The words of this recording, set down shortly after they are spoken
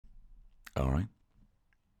All right.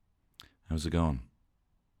 How's it going?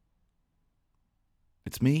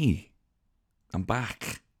 It's me. I'm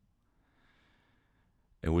back.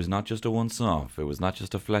 It was not just a once off. It was not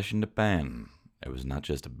just a flash in the pan. It was not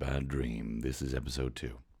just a bad dream. This is episode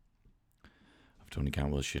 2 of Tony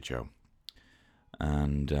Campbell's Shit Show.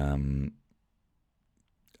 And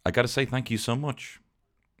I got to say thank you so much.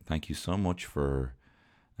 Thank you so much for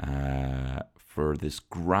this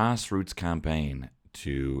grassroots campaign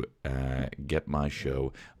to get my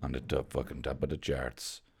show on the top of the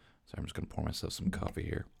charts. So I'm just going to pour myself some coffee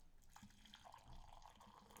here.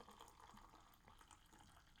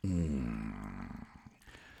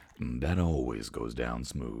 That always goes down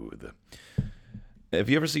smooth. If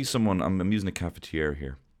you ever see someone, I'm using a cafetiere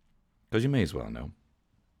here, because you may as well know.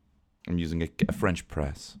 I'm using a French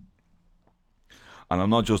press. And I'm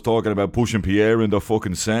not just talking about pushing Pierre in the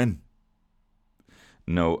fucking Seine.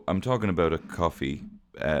 No, I'm talking about a coffee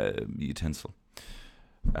utensil.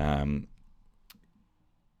 If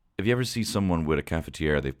you ever see someone with a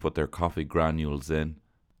cafetiere, they've put their coffee granules in,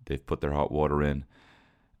 they've put their hot water in,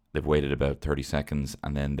 they've waited about 30 seconds,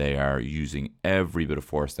 and then they are using every bit of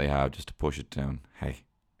force they have just to push it down. Hey,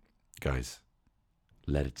 guys,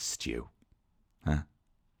 let it stew. Huh?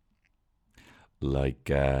 Like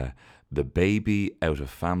the baby out of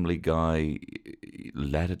Family Guy,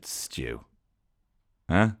 let it stew.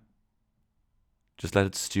 Huh? Just let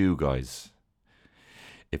it stew, guys.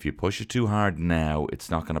 If you push it too hard now,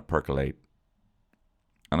 it's not going to percolate.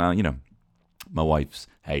 And my wife's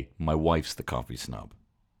the coffee snob.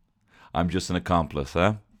 I'm just an accomplice,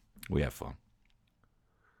 huh? We have fun.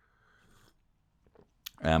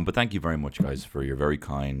 But thank you very much, guys, for your very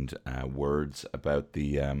kind words about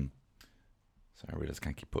the... Sorry, I just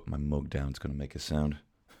can't keep putting my mug down. It's going to make a sound.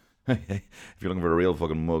 If you're looking for a real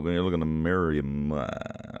fucking mug, when you look in the mirror, you're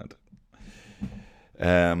mad.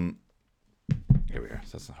 Here we are.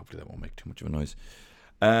 Hopefully that won't make too much of a noise.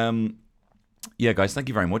 Yeah, guys, thank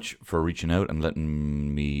you very much for reaching out and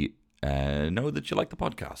letting me know that you like the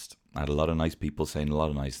podcast. I had a lot of nice people saying a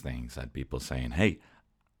lot of nice things. I had people saying, hey,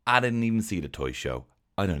 I didn't even see the toy show.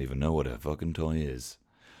 I don't even know what a fucking toy is.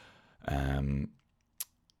 And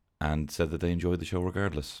said that they enjoyed the show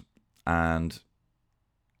regardless. And,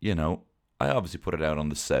 I obviously put it out on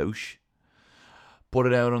the Soush.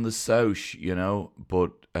 But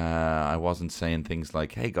I wasn't saying things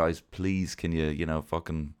like, hey guys, please, can you,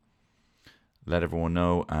 fucking let everyone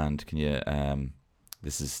know, and can you,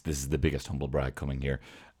 this is the biggest humble brag coming here.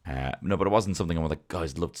 No, but it wasn't something I was like,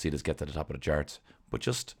 guys, love to see this get to the top of the charts. But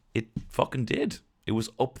just, it fucking did. It was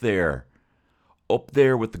up there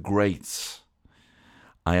with the greats.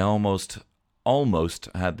 I almost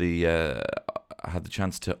had the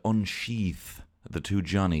chance to unsheath the two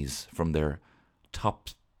Johnnies from their top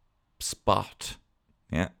spot.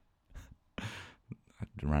 Yeah. I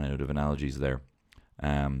ran out of analogies there.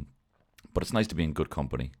 But it's nice to be in good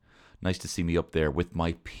company. Nice to see me up there with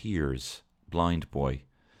my peers. Blind Boy,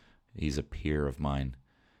 he's a peer of mine.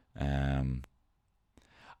 I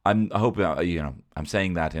hope I'm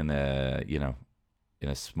saying that in a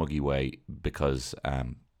smuggy way because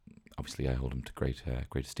obviously I hold him to great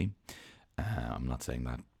esteem. I'm not saying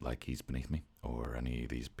that like he's beneath me or any of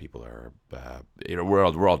these people are. We're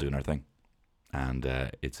all doing our thing, and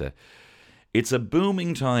it's a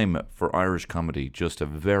booming time for Irish comedy. Just a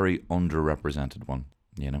very underrepresented one,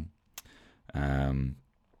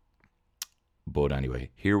 But anyway,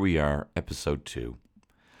 here we are, episode 2,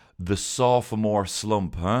 the sophomore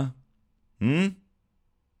slump, huh? I'm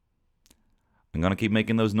gonna keep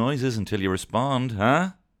making those noises until you respond,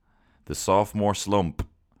 huh? The sophomore slump.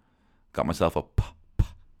 Got myself a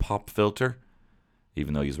pop filter,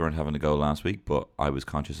 even though you weren't having to go last week, but I was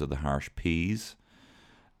conscious of the harsh P's.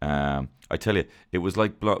 I tell you, it was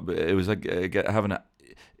like having a.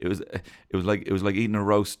 It was like eating a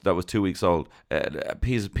roast that was 2 weeks old.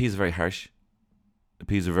 Peas are very harsh.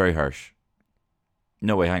 Peas are very harsh.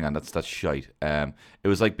 No way, hang on, that's shite. It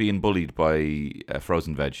was like being bullied by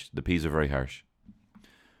frozen veg. The peas are very harsh.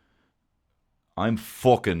 I am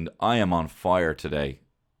on fire today.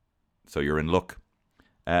 So you're in luck.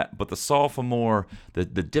 But the sophomore, the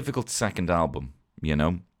difficult second album,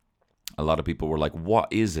 a lot of people were like,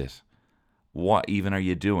 what is it? What even are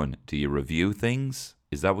you doing? Do you review things?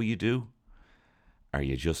 Is that what you do? Are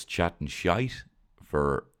you just chatting shite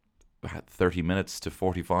for 30 minutes to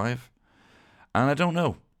 45? And I don't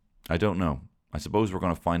know. I suppose we're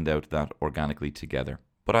going to find out that organically together.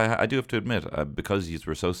 But I do have to admit, because you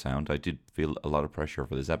were so sound, I did feel a lot of pressure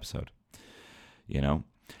for this episode. You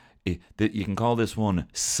can call this one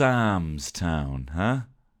Sam's Town, huh?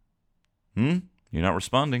 You're not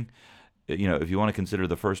responding. if you want to consider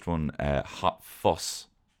the first one Hot Fuss,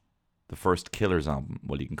 the first Killers album,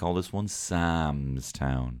 well, you can call this one Sam's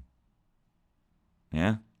Town.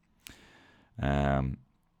 Yeah?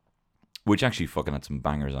 Which actually fucking had some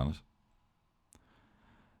bangers on it.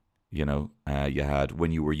 You had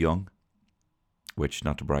When You Were Young, which,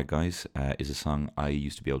 not to brag, guys, is a song I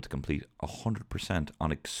used to be able to complete 100%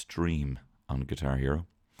 on Extreme on Guitar Hero.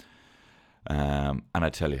 And I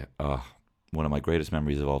tell you, one of my greatest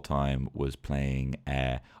memories of all time was playing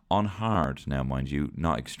on hard, now mind you,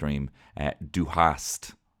 not Extreme, Du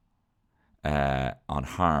Hast on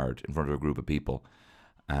hard in front of a group of people.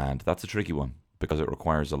 And that's a tricky one because it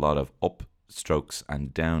requires a lot of up strokes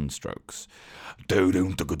and down strokes. Du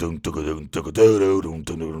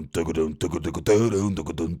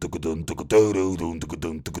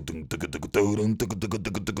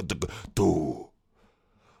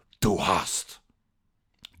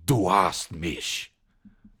hast mich.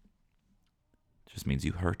 Just means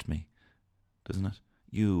you hurt me, doesn't it?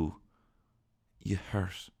 You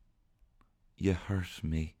hurt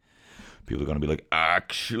me. People are going to be like,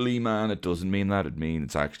 actually, man, it doesn't mean that. It means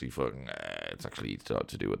it's actually fucking, it's actually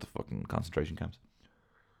to do with the fucking concentration camps.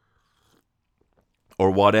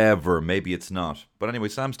 Or whatever. Maybe it's not. But anyway,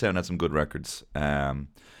 Sam's Town had some good records. I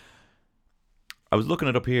was looking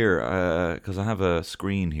it up here because I have a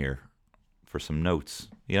screen here for some notes.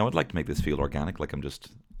 I'd like to make this feel organic, like I'm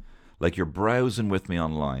just, like you're browsing with me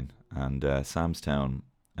online. And Sam's Town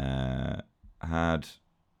had, why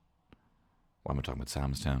am I talking about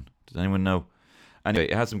Sam's Town? Does anyone know? Anyway,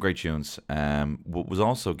 it had some great tunes. Was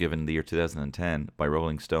also given the year 2010 by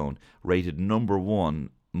Rolling Stone, rated #1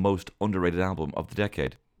 most underrated album of the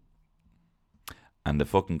decade. And the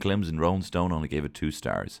fucking Clemson Rolling Stone only gave it 2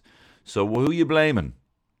 stars. So who are you blaming?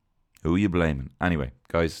 Anyway,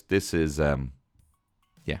 guys, this is,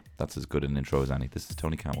 that's as good an intro as any. This is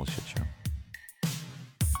Tony Campbell's Shit Show.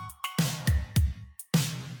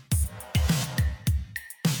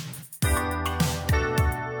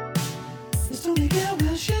 It's Tony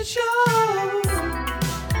Campbell's Shit Show.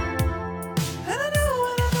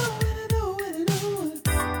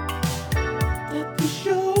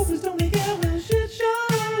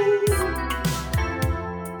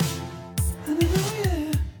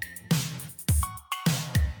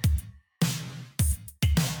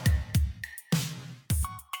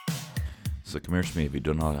 So come here to me. Have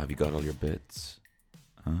you got all your bits?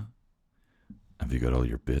 Huh? Have you got all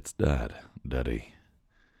your bits, Daddy?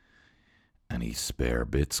 Any spare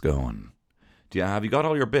bits going? Have you got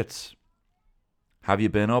all your bits? Have you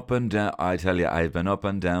been up and down? I tell you, I've been up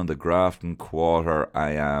and down the Grafton Quarter.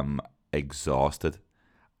 I am exhausted.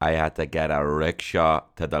 I had to get a rickshaw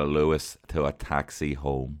to the Lewis to a taxi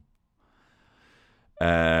home.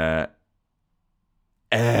 I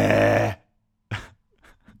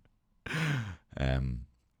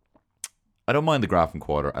don't mind the Grafton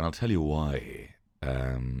Quarter, and I'll tell you why.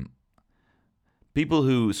 People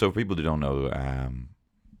who don't know,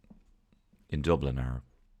 in Dublin, our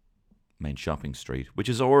main shopping street, which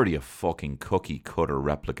is already a fucking cookie cutter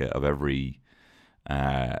replica of every,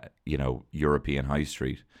 European high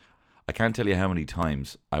street. I can't tell you how many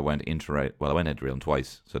times I went interrail. Well, I went interrailing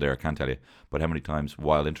twice, so there I can't tell you. But how many times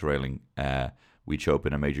while interrailing, we'd show up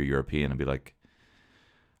in a major European and be like,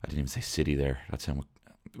 I didn't even say city there. That's how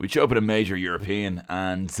we'd show up at a major European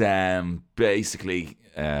and basically,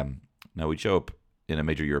 we'd show up in a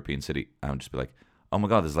major European city and just be like, oh my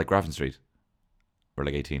God, this is like Grafton Street. Or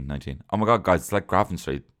like 18, 19. Oh my God, guys, it's like Grafton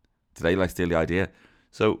Street. Did they steal the idea?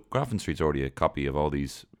 So Grafton Street's already a copy of all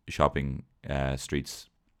these shopping streets.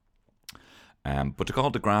 But to call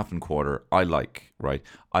it the Grafton Quarter, I like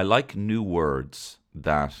new words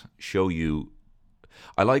that show you.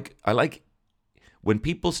 I like when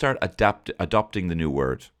people start adopting the new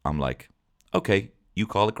word. I'm like, okay, you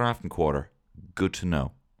call it Grafton Quarter. Good to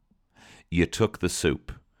know. You took the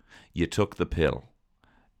soup. You took the pill.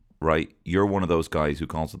 Right? You're one of those guys who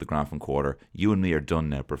calls it the Grafton Quarter. You and me are done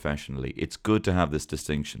now professionally. It's good to have this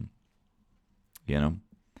distinction.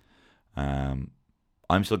 I'm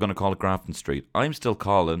still going to call it Grafton Street. I'm still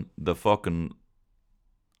calling the fucking...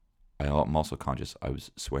 I'm also conscious I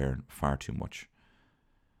was swearing far too much.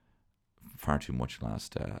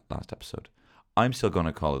 Last episode. I'm still going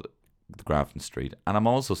to call it the Grafton Street. And I'm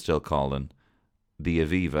also still calling the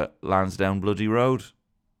Aviva Lansdowne Bloody Road.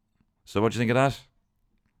 So what do you think of that?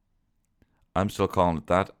 I'm still calling it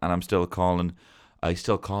that. And I still call it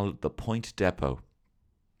the Point Depot.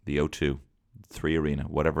 The O2. 3 Arena.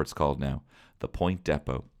 Whatever it's called now. The Point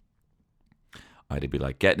Depot. I'd be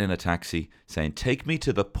like getting in a taxi saying, take me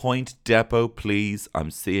to the Point Depot, please.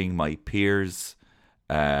 I'm seeing my peers,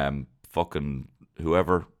 fucking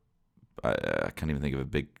whoever, I can't even think of a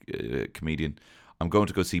big comedian. I'm going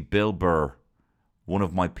to go see Bill Burr, one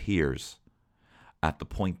of my peers, at the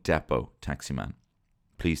Point Depot taxi man.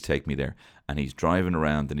 Please take me there. And he's driving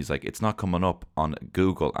around and he's like, it's not coming up on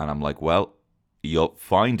Google. And I'm like, well, you'll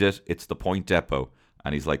find it. It's the Point Depot.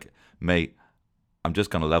 And he's like, mate, I'm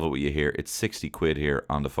just going to level with you here. It's 60 quid here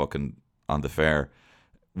on the fare.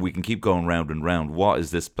 We can keep going round and round. What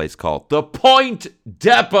is this place called? The Point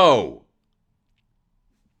Depot.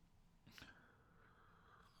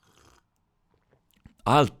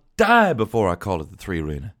 I'll die before I call it the Three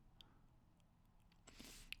Arena.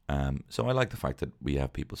 So I like the fact that we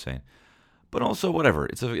have people saying, but also whatever.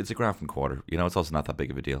 It's a Grafton Quarter. It's also not that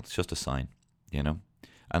big of a deal. It's just a sign, And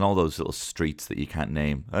all those little streets that you can't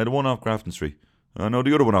name. I had one off Grafton Street. I know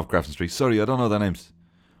the other one off Grafton Street. Sorry, I don't know their names.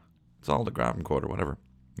 It's all the Grafton Quarter, whatever,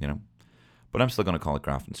 But I'm still going to call it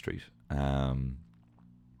Grafton Street. Oh,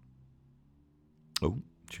 do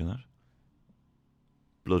you know that?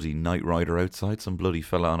 Bloody night rider outside. Some bloody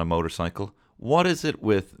fella on a motorcycle. What is it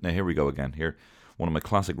with... Now, here we go again. Here, one of my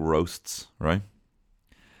classic roasts, right?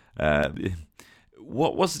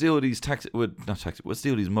 What's the deal with these what's the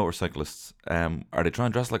deal with these motorcyclists? Are they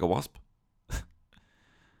trying to dress like a wasp?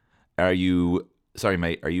 Sorry,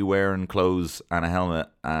 mate, are you wearing clothes and a helmet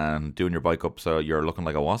and doing your bike up so you're looking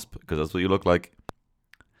like a wasp? Because that's what you look like.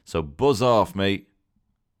 So buzz off, mate.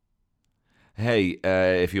 Hey,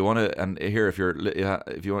 if you want to, and here, if you want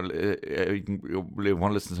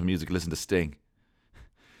to listen to music, listen to Sting.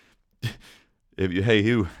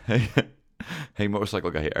 Hey,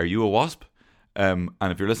 motorcycle guy, are you a wasp? And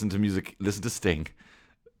if you're listening to music, listen to Sting.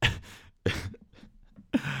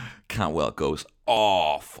 Cantwell goes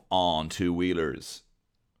off on two wheelers.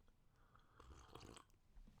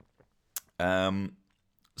 So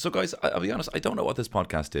guys, I'll be honest, I don't know what this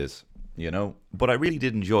podcast is, but I really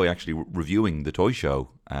did enjoy actually reviewing the toy show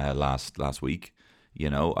last week.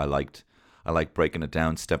 I liked breaking it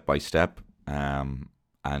down step by step, and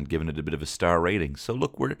giving it a bit of a star rating. So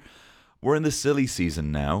look, we're in the silly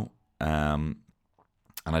season now, and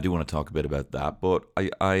I do want to talk a bit about that. But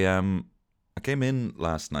I came in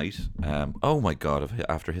last night. Oh my god!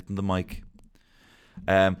 After hitting the mic,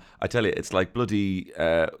 I tell you, it's like bloody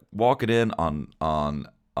walking in on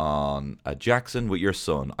a Jackson with your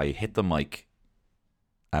son. I hit the mic,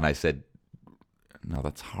 and I said, "No,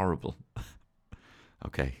 that's horrible."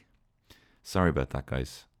 Okay, sorry about that,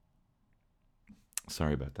 guys.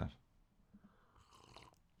 Sorry about that.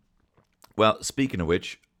 Well, speaking of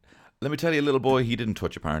which, let me tell you a little boy he didn't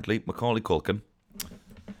touch, apparently. Macaulay Culkin.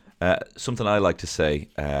 Something I like to say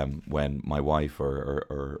when my wife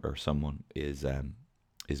or someone is a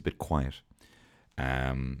bit quiet.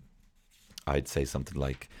 I'd say something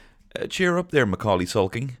like, cheer up there, Macaulay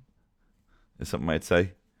sulking, is something I'd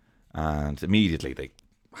say. And immediately they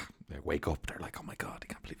wake up. They're like, oh my God, I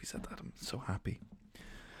can't believe he said that. I'm so happy.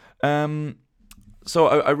 So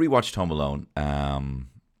I rewatched Home Alone.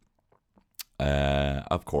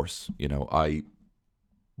 Of course, I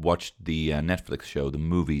watched the Netflix show, The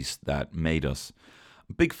Movies That Made Us.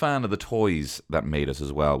 Big fan of the toys that made us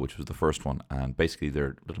as well, which was the first one. And basically,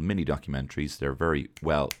 they're little mini documentaries. They're very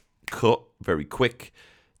well cut, very quick.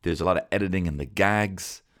 There's a lot of editing in the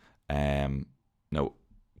gags.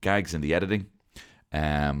 Gags in the editing.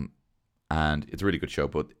 And it's a really good show.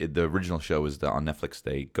 But the original show is that on Netflix,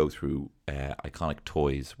 they go through iconic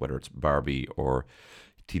toys, whether it's Barbie or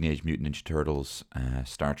Teenage Mutant Ninja Turtles,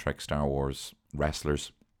 Star Trek, Star Wars,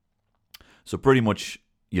 wrestlers. So pretty much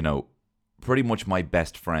my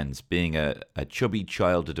best friends, being a chubby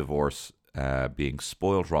child of divorce, being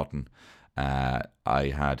spoiled rotten,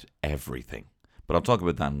 I had everything. But I'll talk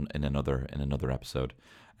about that in another episode,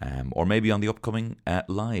 or maybe on the upcoming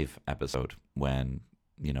live episode when,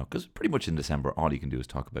 because pretty much in December all you can do is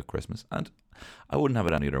talk about Christmas, and I wouldn't have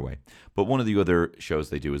it any other way. But one of the other shows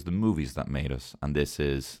they do is The Movies That Made Us, and they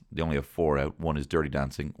only have 4 out. One is Dirty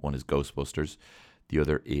Dancing, one is Ghostbusters, the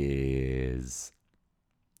other is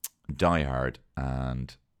Die Hard,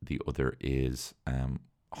 and the other is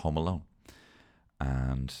Home Alone.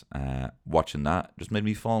 And watching that just made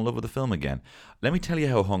me fall in love with the film again. Let me tell you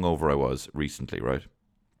how hungover I was recently, right?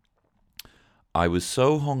 I was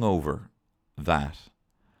so hungover that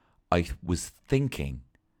I was thinking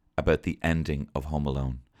about the ending of Home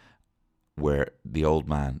Alone, where the old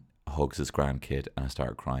man hugs his grandkid, and I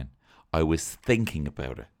started crying. I was thinking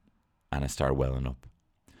about it, and I started welling up.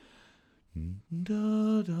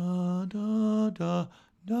 Da da da da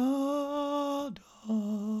da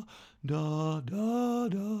da da da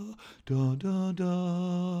da da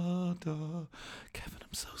da da. Kevin,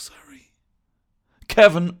 I'm so sorry.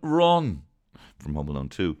 Kevin, run! From Home Alone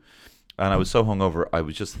 2. And I was so hungover, I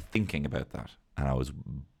was just thinking about that, and I was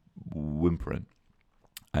whimpering.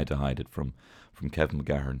 I had to hide it from Kevin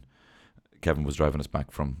McGahern. Kevin was driving us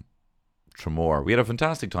back from Tremor. We had a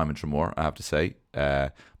fantastic time in Tremor, I have to say.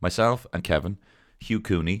 Myself and Kevin, Hugh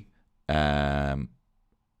Cooney, the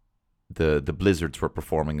Blizzards were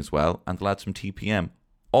performing as well, and the lads from TPM,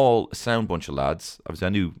 all a sound bunch of lads. Obviously, I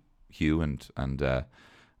knew Hugh and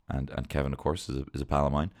Kevin, of course, is a pal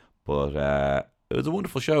of mine. But it was a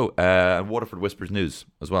wonderful show. Waterford Whispers News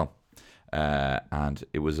as well, and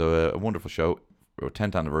it was a wonderful show.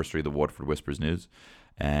 10th anniversary of the Waterford Whispers News,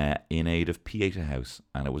 in aid of Pieta House,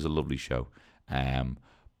 and it was a lovely show.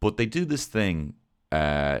 But they do this thing.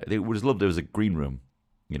 It was lovely. There was a green room,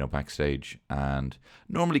 backstage, and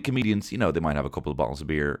normally comedians, they might have a couple of bottles of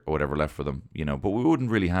beer or whatever left for them, but we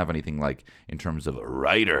wouldn't really have anything like in terms of a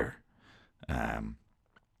writer.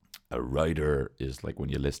 A writer is like when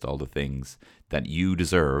you list all the things that you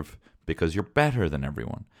deserve because you're better than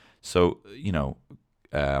everyone. So,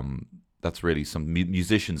 that's really some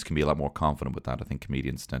musicians can be a lot more confident with that. I think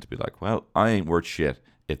comedians tend to be like, well, I ain't worth shit.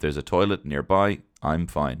 If there's a toilet nearby, I'm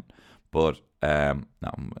fine. But no,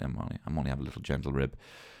 I'm only having a little gentle rib.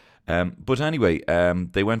 But anyway,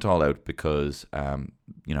 they went all out because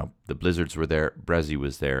the Blizzards were there, Brezzy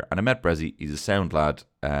was there, and I met Brezzy. He's a sound lad,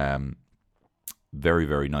 very,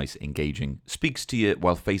 very nice, engaging, speaks to you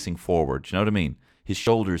while facing forward. Do you know what I mean? His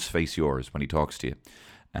shoulders face yours when he talks to you,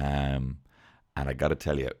 and I got to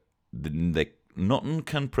tell you. Nothing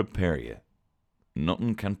can prepare you.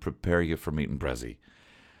 Nothing can prepare you for meeting Brezzy.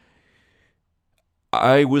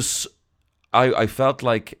 I felt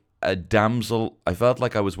like a damsel. I felt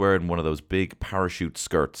like I was wearing one of those big parachute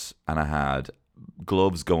skirts, and I had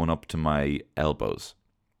gloves going up to my elbows.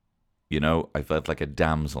 I felt like a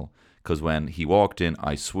damsel because when he walked in,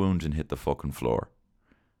 I swooned and hit the fucking floor.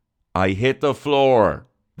 I hit the floor.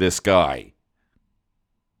 This guy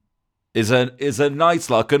is a nice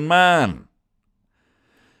looking man,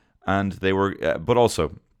 and they were, but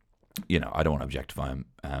also, I don't want to objectify him.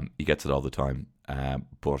 He gets it all the time.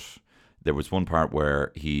 But there was one part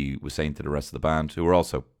where he was saying to the rest of the band, who were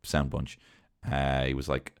also sound bunch, he was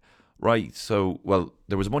like, right, so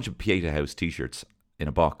there was a bunch of Pieta House t-shirts in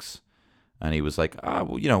a box, and he was like, I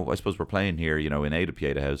suppose we're playing here, in aid of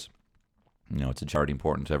Pieta House. It's a charity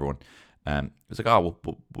important to everyone. He was like,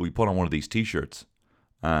 we put on one of these t-shirts.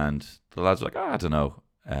 And the lads were like, I don't know.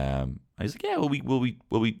 And he's like, yeah, will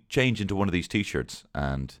we change into one of these t-shirts?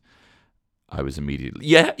 And I was immediately,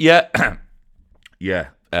 yeah, yeah.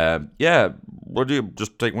 Why don't you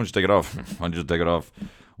take it off? Why don't you take it off?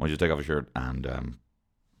 Why don't you take off a shirt? And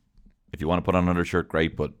if you want to put on another shirt,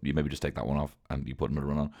 great, but you maybe just take that one off and you put another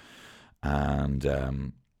one on.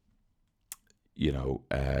 And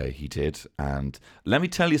he did. And let me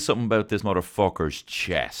tell you something about this motherfucker's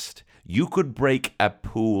chest. You could break a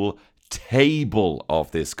pool table off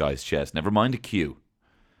this guy's chest, never mind a cue.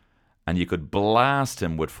 And you could blast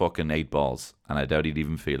him with fucking 8 balls, and I doubt he'd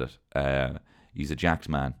even feel it. He's a jacked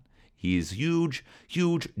man. He's huge,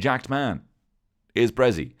 jacked man. Is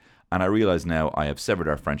Brezzy. And I realise now I have severed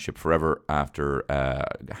our friendship forever after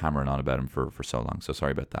hammering on about him for so long. So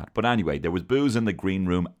sorry about that. But anyway, there was booze in the green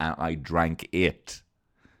room, and I drank it.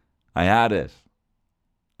 I had it.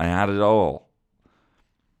 I had it all.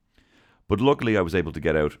 But luckily, I was able to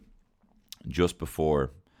get out just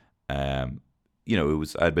before, I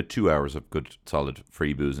had about 2 hours of good, solid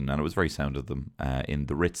free boozing, and it was very sound of them in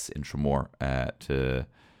the Ritz in Tremor to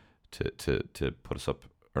put us up,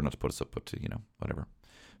 or not to put us up, but to, whatever,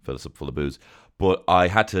 fill us up full of booze. But I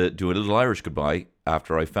had to do a little Irish goodbye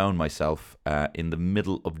after I found myself in the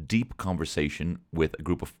middle of deep conversation with a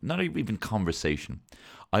group of, not even conversation,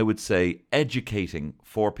 I would say educating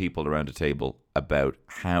 4 people around a table about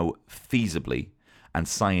how feasibly and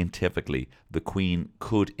scientifically the Queen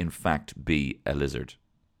could in fact be a lizard.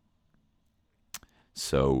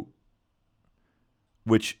 So,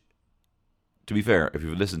 which, to be fair, if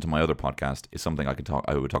you've listened to my other podcast, is something I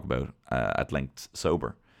would talk about at length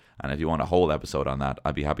sober. And if you want a whole episode on that,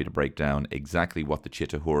 I'd be happy to break down exactly what the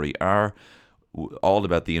Chitauri are, all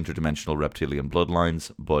about the interdimensional reptilian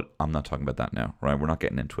bloodlines, but I'm not talking about that now, right? We're not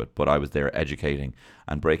getting into it. But I was there educating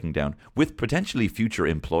and breaking down with potentially future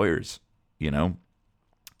employers,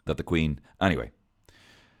 that the Queen... Anyway,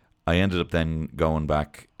 I ended up then going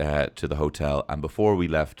back to the hotel, and before we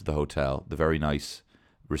left the hotel, the very nice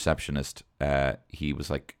receptionist, he was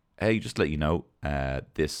like, hey, just to let you know,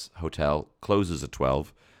 this hotel closes at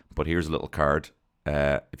 12, but here's a little card,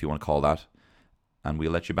 if you want to call that, and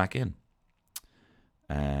we'll let you back in.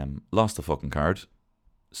 Lost the fucking card,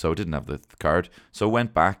 so I didn't have the card. So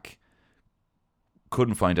went back,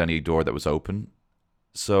 couldn't find any door that was open.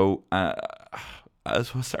 So I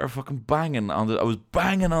started fucking banging on the. I was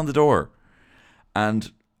banging on the door,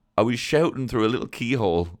 and I was shouting through a little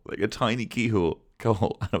keyhole, like a tiny keyhole.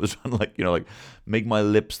 And I was trying to like make my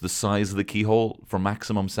lips the size of the keyhole for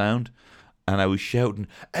maximum sound. And I was shouting,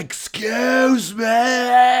 "Excuse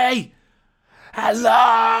me,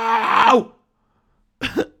 hello!"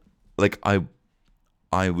 Like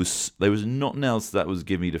I was. There was nothing else that was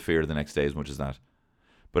giving me the fear the next day as much as that.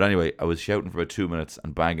 But anyway, I was shouting for about 2 minutes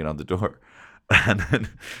and banging on the door. And then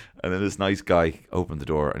this nice guy opened the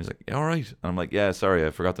door and he's like, "All right." And I'm like, "Yeah, sorry,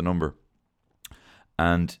 I forgot the number."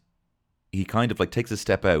 And he kind of like takes a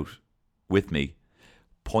step out with me,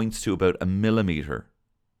 points to about a millimeter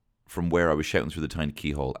from where I was shouting through the tiny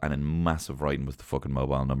keyhole, and in massive writing was the fucking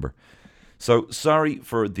mobile number. So sorry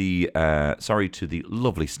to the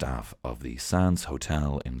lovely staff of the Sands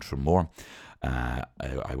Hotel in Tramore.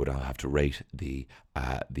 I would have to rate the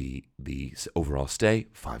overall stay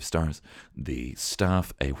 5 stars, the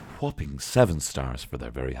staff a whopping 7 stars for their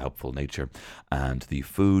very helpful nature, and the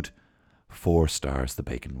food 4 stars. The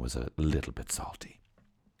bacon was a little bit salty.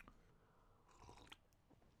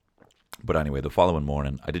 But anyway, the following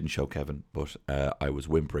morning, I didn't show Kevin, but I was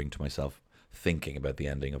whimpering to myself, thinking about the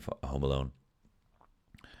ending of Home Alone.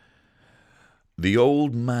 The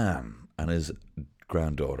old man and his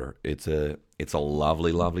granddaughter. It's a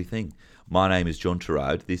lovely, lovely thing. My name is John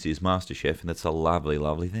Turrard. This is MasterChef, and it's a lovely,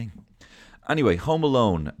 lovely thing. Anyway, Home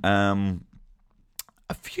Alone.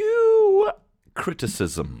 A few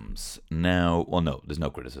criticisms. Now, well, no, there's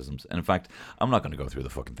no criticisms. And in fact, I'm not going to go through the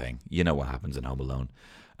fucking thing. You know what happens in Home Alone.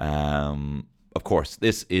 Of course,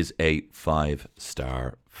 this is a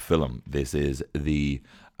 5-star film. This is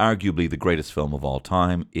arguably the greatest film of all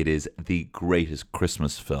time. It is the greatest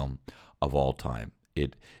Christmas film of all time.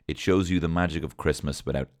 It shows you the magic of Christmas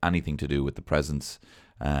without anything to do with the presents.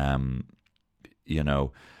 You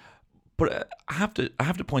know, but I have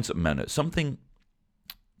to point something out. Something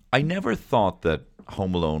I never thought that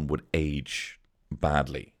Home Alone would age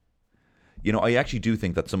badly. You know, I actually do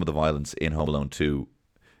think that some of the violence in Home Alone 2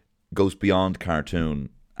 goes beyond cartoon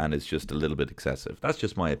and is just a little bit excessive. That's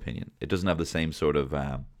just my opinion. It doesn't have the same sort of,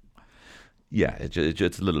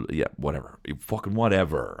 it's a little, whatever. Fucking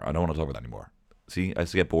whatever. I don't want to talk about that anymore. See, I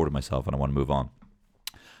just get bored of myself and I want to move on.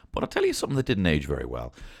 But I'll tell you something that didn't age very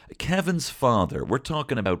well. Kevin's father. We're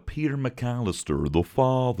talking about Peter McAllister, the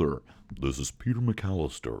father. This is Peter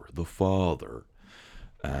McAllister, the father.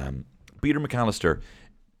 Peter McAllister,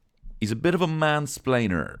 he's a bit of a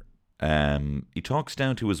mansplainer. He talks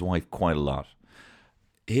down to his wife quite a lot.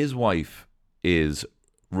 His wife is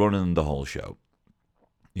running the whole show.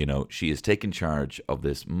 You know, she is taking charge of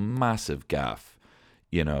this massive gaff.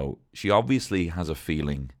 You know, she obviously has a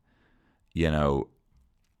feeling, you know.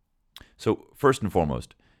 So, first and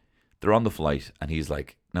foremost, they're on the flight, and he's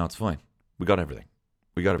like, "No, it's fine. We got everything.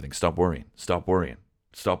 We got everything. Stop worrying. Stop worrying.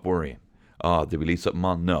 Stop worrying. Oh, did we leave something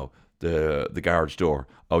on? No. The garage door.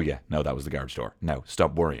 Oh, yeah. No, that was the garage door. No,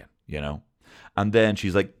 stop worrying, you know." And then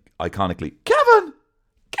she's like, iconically, "Kevin!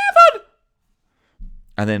 Kevin!"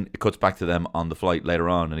 And then it cuts back to them on the flight later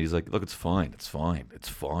on, and he's like, "Look, it's fine. It's fine. It's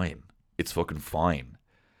fine. It's fucking fine."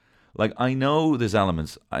 Like, I know there's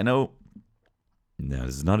elements. I know, no,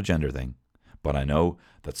 this is not a gender thing, but I know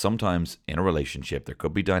that sometimes in a relationship there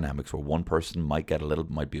could be dynamics where one person might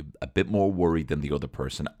be a bit more worried than the other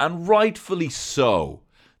person, and rightfully so.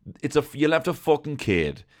 You left a fucking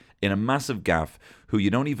kid in a massive gaff who you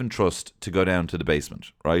don't even trust to go down to the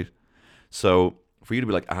basement, right? So for you to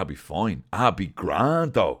be like, "I'll be fine. I'll be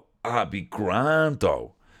grand though. I'll be grand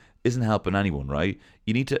though," isn't helping anyone, right?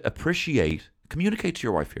 You need to communicate to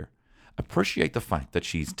your wife here. Appreciate the fact that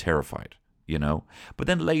she's terrified, you know? But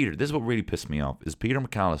then later, this is what really pissed me off, is Peter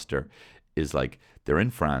McAllister is like, they're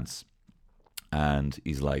in France, and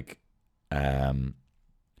he's like,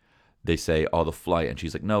 they say, "Oh, the flight," and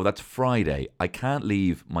she's like, "No, that's Friday. I can't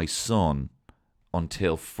leave my son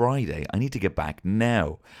until Friday. I need to get back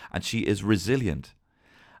now." And she is resilient.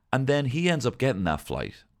 And then he ends up getting that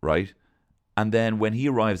flight, right? And then when he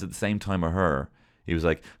arrives at the same time as her, he was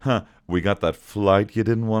like, "We got that flight you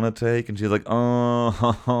didn't want to take." And she's like,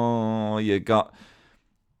 "Oh, you got..."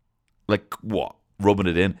 Like, what? Rubbing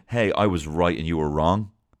it in? "Hey, I was right and you were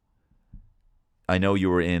wrong. I know you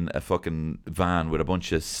were in a fucking van with a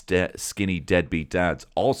bunch of skinny deadbeat dads."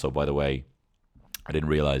 Also, by the way, I didn't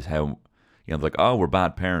realize how, you know, like, "Oh, we're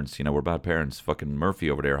bad parents. You know, we're bad parents. Fucking Murphy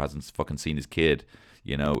over there hasn't fucking seen his kid,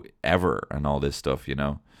 you know, ever," and all this stuff, you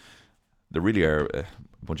know. They really are a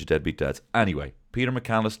bunch of deadbeat dads. Anyway, Peter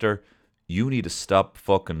McAllister, you need to stop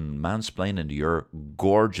fucking mansplaining to your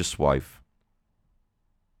gorgeous wife.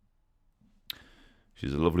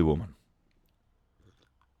 She's a lovely woman.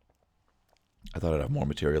 I thought I'd have more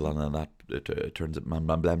material on than that. It turns out, blah,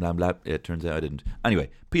 blah, blah, blah, blah. It turns out I didn't. Anyway,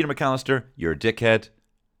 Peter McAllister, you're a dickhead.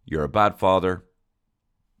 You're a bad father.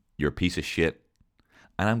 You're a piece of shit.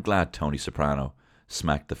 And I'm glad Tony Soprano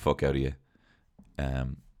smacked the fuck out of you.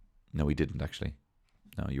 No, he didn't actually.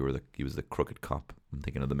 No, he was the crooked cop. I'm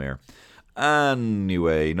thinking of the mayor.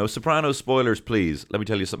 Anyway, no Sopranos spoilers, please. Let me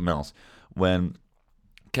tell you something else. When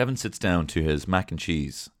Kevin sits down to his mac and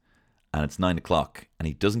cheese, and it's 9 o'clock, and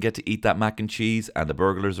he doesn't get to eat that mac and cheese, and the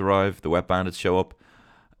burglars arrive, the wet bandits show up,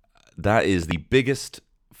 that is the biggest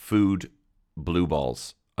food blue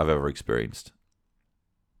balls I've ever experienced.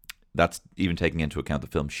 That's even taking into account the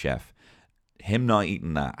film Chef. Him not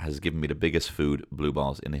eating that has given me the biggest food blue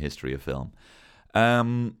balls in the history of film.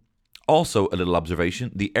 Also, a little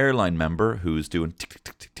observation. The airline member who's doing tick, tick,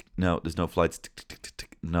 tick, tick, tick. No, there's no flights. Tick, tick, tick, tick,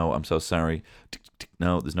 tick. No, I'm so sorry. Tick, tick, tick.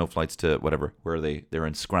 No, there's no flights to whatever. Where are they? They're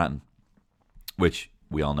in Scranton, which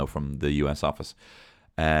we all know from the US office.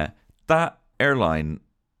 That airline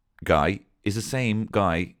guy is the same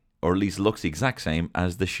guy, or at least looks the exact same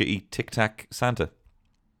as the shitty Tic Tac Santa.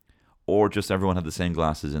 Or just everyone had the same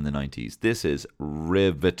glasses in the 90s. This is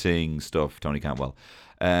riveting stuff, Tony Cantwell.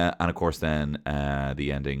 And of course then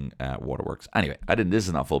the ending, Waterworks. Anyway, this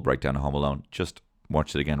is not a full breakdown of Home Alone. Just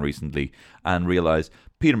watched it again recently and realised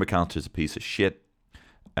Peter McAllister's a piece of shit.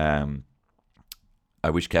 I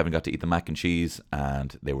wish Kevin got to eat the mac and cheese,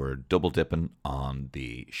 and they were double dipping on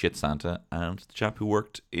the shit Santa and the chap who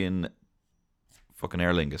worked in fucking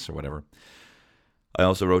Aer Lingus or whatever. I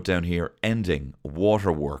also wrote down here, ending,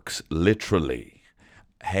 Waterworks, literally.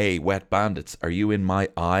 Hey, wet bandits, are you in my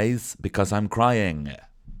eyes? Because I'm crying.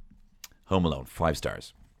 Home Alone, 5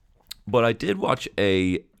 stars. But I did watch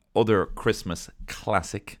a other Christmas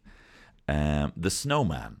classic, The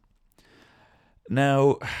Snowman.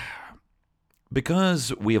 Now,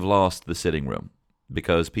 because we have lost the sitting room,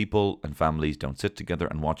 because people and families don't sit together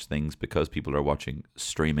and watch things, because people are watching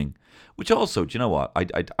streaming, which also, do you know what?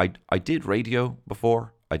 I did radio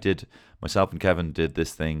before. Myself and Kevin did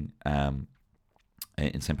this thing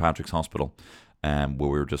in St. Patrick's Hospital, where we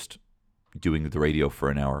were just doing the radio for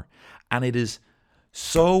an hour. And it is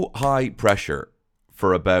so high pressure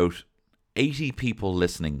for about 80 people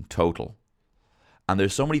listening total. And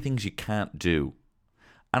there's so many things you can't do.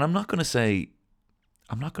 And I'm not going to say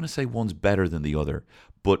one's better than the other,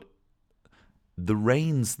 but the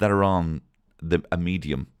reins that are on a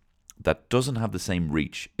medium that doesn't have the same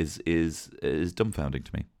reach is dumbfounding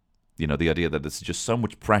to me. You know, the idea that it's just so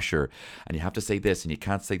much pressure, and you have to say this, and you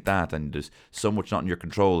can't say that, and there's so much not in your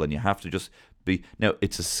control, and you have to just be... Now,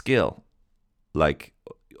 it's a skill. Like,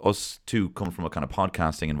 us two come from a kind of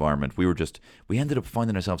podcasting environment. We ended up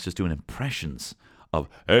finding ourselves just doing impressions of,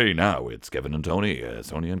 hey, now it's Kevin and Tony, it's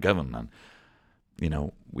Tony and Kevin, and you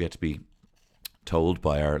know, we had to be told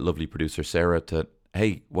by our lovely producer Sarah to,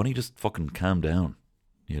 hey, why don't you just fucking calm down,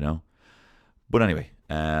 you know? But anyway,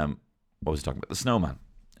 what was I talking about? The Snowman.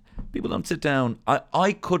 People don't sit down.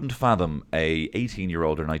 I couldn't fathom a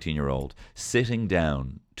 18-year-old or 19-year-old sitting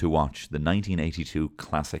down to watch the 1982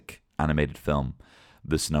 classic animated film,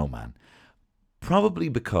 The Snowman. Probably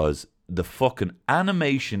because the fucking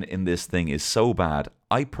animation in this thing is so bad,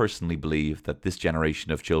 I personally believe that this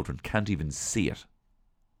generation of children can't even see it.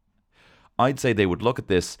 I'd say they would look at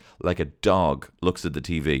this like a dog looks at the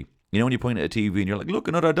TV. You know when you point at a TV and you're like, look,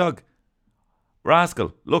 another dog.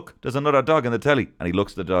 Rascal, look, there's another dog in the telly. And he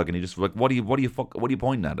looks at the dog and he just like, what are you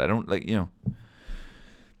pointing at? I don't like, you know.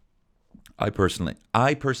 I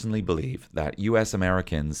personally believe that US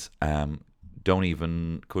Americans couldn't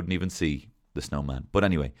even see The Snowman. But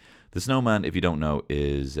anyway, The Snowman, if you don't know,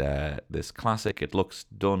 is this classic. It looks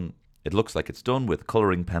like it's done with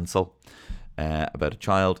colouring pencil about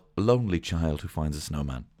a lonely child who finds a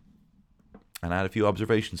snowman. And I had a few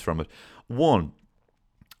observations from it. One,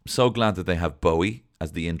 I'm so glad that they have Bowie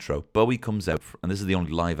as the intro. Bowie comes out, and this is the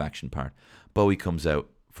only live action part. Bowie comes out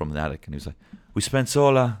from the attic and he was like, we spent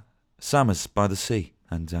all our summers by the sea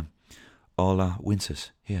and all our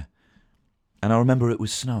winters here. And I remember it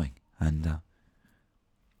was snowing, and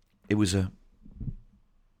it was the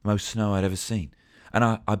most snow I'd ever seen. And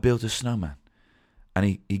I built a snowman, and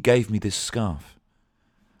he gave me this scarf.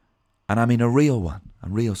 And I mean a real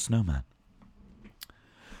snowman.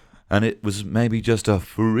 And it was maybe just a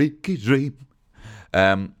freaky dream.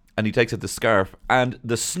 And he takes out the scarf, and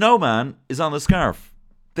the snowman is on the scarf.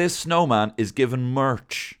 This snowman is given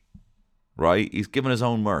merch, right? He's given his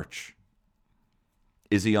own merch.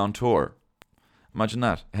 Is he on tour? Imagine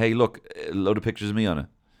that. Hey, look, a load of pictures of me on it.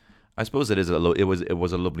 I suppose it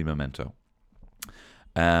was a lovely memento.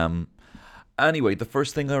 Anyway, the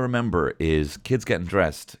first thing I remember is kids getting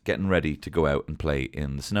dressed, getting ready to go out and play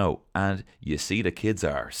in the snow. And you see the kids'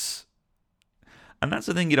 arse. And that's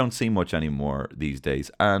the thing you don't see much anymore these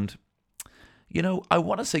days. And, I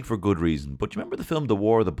want to say for good reason, but you remember the film The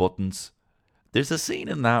War of the Buttons? There's a scene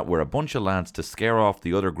in that where a bunch of lads, to scare off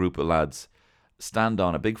the other group of lads, stand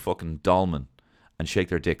on a big fucking dolman and shake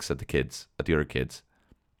their dicks at the other kids.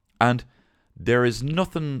 And there is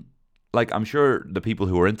nothing, like, I'm sure the people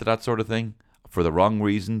who are into that sort of thing, for the wrong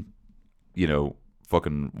reason,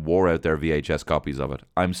 fucking wore out their VHS copies of it.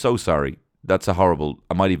 I'm so sorry. That's a horrible,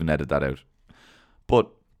 I might even edit that out. But,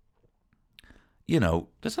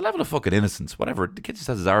 there's a level of fucking innocence, whatever. The kid just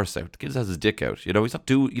has his arse out. The kid just has his dick out. He's not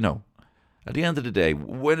at the end of the day,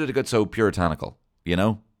 when did it get so puritanical?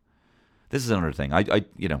 This is another thing.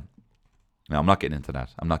 No, I'm not getting into that.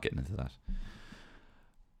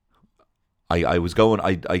 I was going,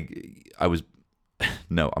 I was,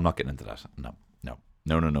 no, I'm not getting into that. No,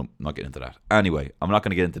 I'm not getting into that. Anyway, I'm not going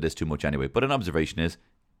to get into this too much anyway, but an observation is,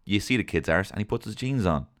 you see the kid's arse and he puts his jeans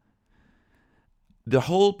on. The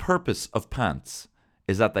whole purpose of pants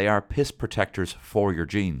is that they are piss protectors for your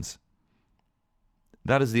jeans.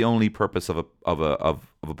 That is the only purpose of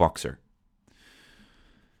a boxer.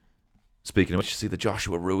 Speaking of which, you see the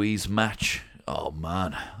Joshua Ruiz match. Oh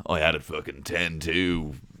man, I had it fucking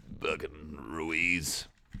 10-2, fucking Ruiz.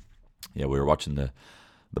 Yeah, we were watching the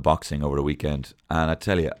boxing over the weekend, and I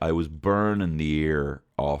tell you, I was burning the ear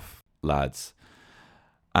off lads.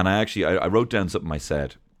 And I wrote down something I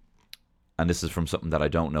said, and this is from something that I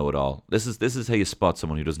don't know at all. This is how you spot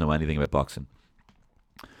someone who doesn't know anything about boxing.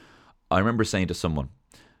 I remember saying to someone,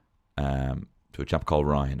 to a chap called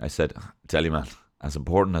Ryan, I said, tell you man, as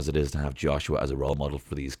important as it is to have Joshua as a role model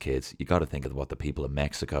for these kids, you got to think of what the people in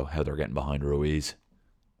Mexico, how they're getting behind Ruiz.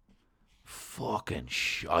 Fucking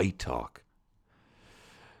shite talk.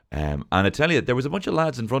 And I tell you, there was a bunch of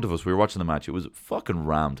lads in front of us. We were watching the match. It was fucking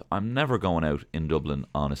rammed. I'm never going out in Dublin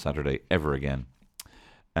on a Saturday ever again.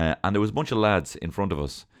 And there was a bunch of lads in front of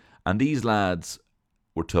us. And these lads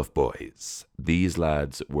were tough boys. These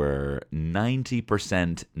lads were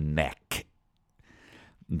 90% neck.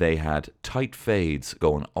 They had tight fades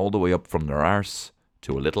going all the way up from their arse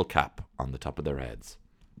to a little cap on the top of their heads.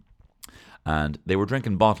 And they were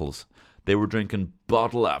drinking bottles. They were drinking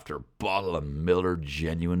bottle after bottle of Miller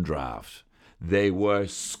Genuine Draft. They were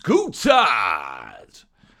scooted!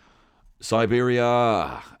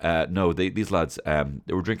 Siberia. These lads,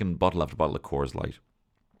 they were drinking bottle after bottle of Coors Light.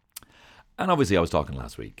 And obviously I was talking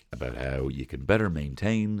last week about how you can better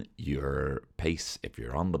maintain your pace if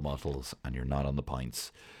you're on the bottles and you're not on the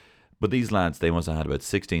pints. But these lads, they must have had about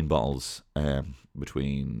 16 bottles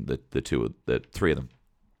between the three of them.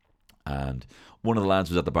 And one of the lads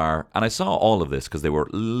was at the bar, and I saw all of this because they were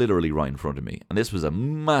literally right in front of me. And this was a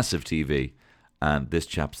massive TV, and this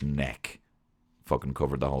chap's neck fucking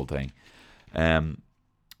covered the whole thing.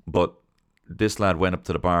 But this lad went up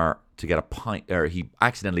to the bar to get a pint, or he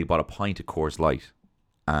accidentally bought a pint of Coors Light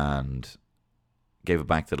and gave it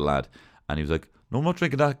back to the lad. And he was like, no, I'm not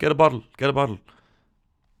drinking that. Get a bottle.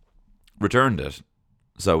 Returned it.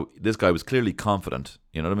 So this guy was clearly confident,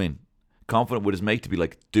 you know what I mean? Confident with his mate to be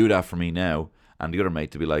like, do that for me now. And the other mate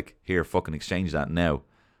to be like, here, fucking exchange that now.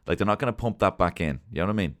 Like, they're not going to pump that back in. You know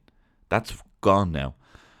what I mean? That's gone now.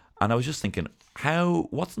 And I was just thinking,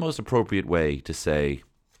 what's the most appropriate way to say,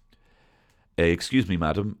 excuse me,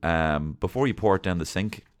 madam, before you pour it down the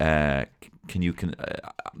sink, I'm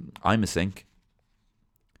a sink.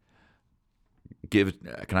 Can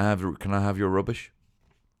I have your rubbish?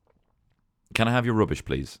 Can I have your rubbish,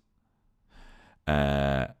 please?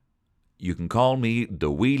 You can call me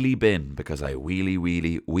the wheelie bin because I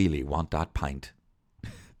wheelie want that pint.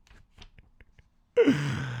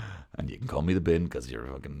 And you can call me the bin because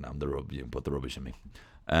I'm the rub. You can put the rubbish in me.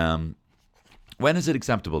 When is it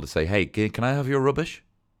acceptable to say, hey, can I have your rubbish?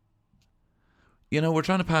 We're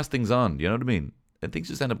trying to pass things on. You know what I mean? And things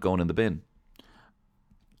just end up going in the bin.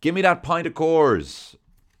 Give me that pint of Coors.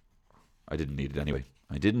 I didn't need it anyway.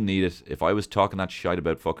 I didn't need it. If I was talking that shite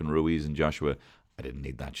about fucking Ruiz and Joshua, I didn't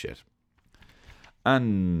need that shit.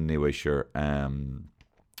 Anyway, sure.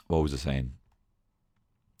 What was I saying?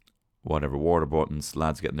 Whatever. Water buttons.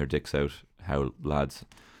 Lads getting their dicks out. How lads.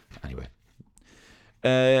 Anyway.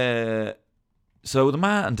 So the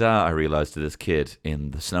ma and da, I realised, to this kid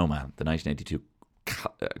in The Snowman, the 1982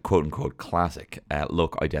 quote-unquote classic,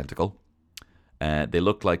 look identical. They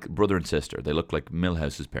look like brother and sister. They look like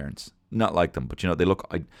Milhouse's parents. Not like them, but they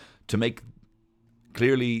look... to make...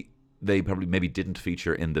 Clearly, they probably maybe didn't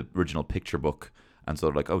feature in the original picture book, and so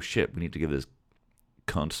they're like, oh shit, we need to give this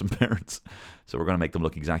cunt, some parents. So we're going to make them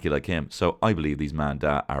look exactly like him. So I believe these man and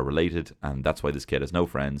dad are related, and that's why this kid has no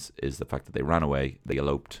friends, is the fact that they ran away, they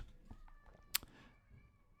eloped.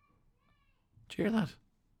 Did you hear that?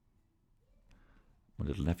 My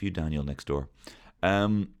little nephew Daniel next door.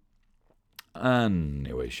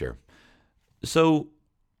 Anyway, sure. So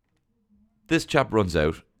this chap runs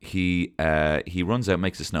out. He runs out,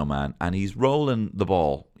 makes a snowman, and he's rolling the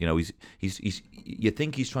ball. You know, he's you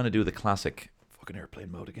think he's trying to do the classic fucking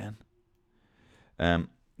airplane mode again.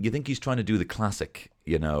 You think he's trying to do the classic,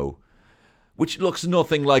 you know, which looks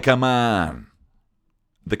nothing like a man.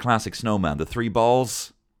 The classic snowman, the 3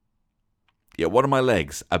 balls. Yeah, what are my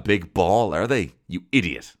legs? A big ball, are they? You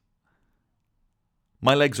idiot.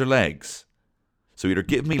 My legs are legs. So either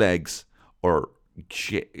give me legs or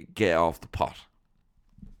get off the pot.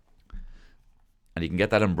 And you can get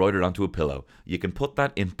that embroidered onto a pillow. You can put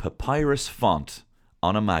that in papyrus font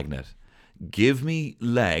on a magnet. Give me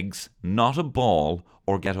legs, not a ball,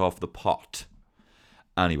 or get off the pot.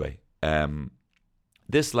 Anyway,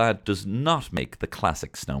 this lad does not make the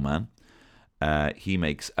classic snowman. He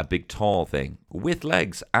makes a big tall thing with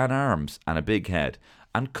legs and arms and a big head.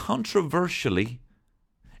 And controversially,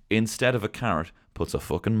 instead of a carrot, puts a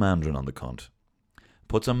fucking mandarin on the cunt.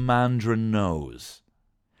 Puts a mandarin nose.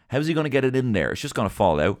 How's he going to get it in there? It's just going to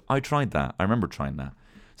fall out. I tried that. I remember trying that.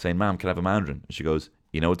 Saying, Mom, can I have a mandarin? And she goes,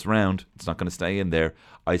 you know it's round. It's not going to stay in there.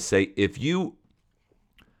 I say, if you...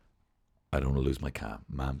 I don't want to lose my calm.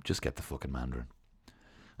 Mom, just get the fucking mandarin.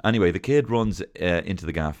 Anyway, the kid runs into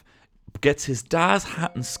the gaff. Gets his dad's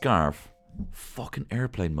hat and scarf. Fucking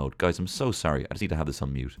airplane mode. Guys, I'm so sorry. I just need to have this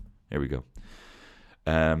on mute. Here we go.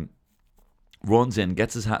 Runs in,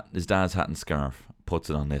 gets his dad's hat and scarf, puts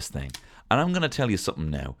it on this thing. And I'm going to tell you something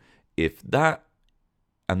now. If that,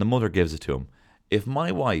 and the mother gives it to him, if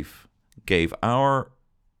my wife gave our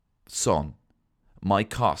son my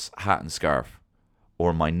Koss hat and scarf,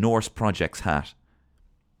 or my Norse Projects hat,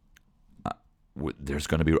 there's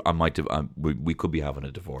going to be, we could be having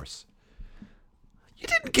a divorce. You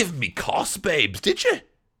didn't give me Koss, babes, did you?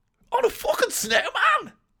 On a fucking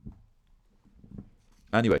snowman?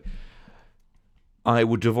 Anyway, I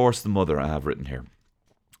would divorce the mother, I have written here.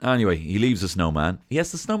 Anyway, he leaves the snowman. He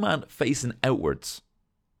has the snowman facing outwards.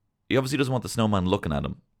 He obviously doesn't want the snowman looking at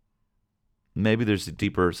him. Maybe there's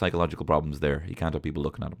deeper psychological problems there. He can't have people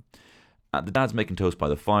looking at him. The dad's making toast by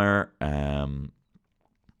the fire. And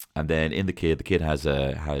then in the kid he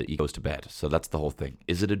goes to bed. So that's the whole thing.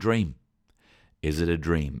 Is it a dream? Is it a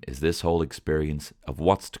dream? Is this whole experience of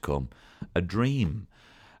what's to come a dream?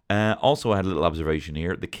 Also, I had a little observation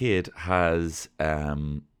here. The kid has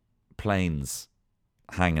planes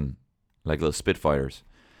hanging like little Spitfires.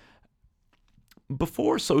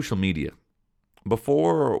 Before social media,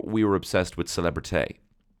 before we were obsessed with celebrity,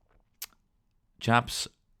 chaps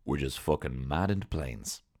were just fucking mad into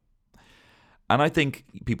planes. And I think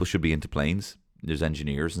people should be into planes. There's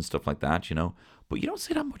engineers and stuff like that, you know. But you don't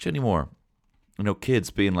see that much anymore. You know, kids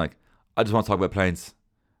being like, I just want to talk about planes.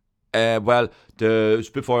 Well, the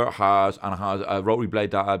Spitfire has a rotary blade,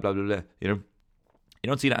 blah, blah, blah, blah. You know, you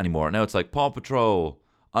don't see that anymore. Now it's like, Paw Patrol,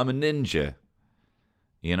 I'm a ninja.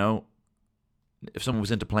 You know, if someone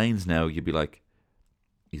was into planes now, you'd be like,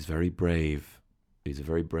 he's very brave. He's a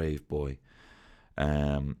very brave boy.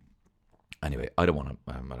 Anyway, I don't want to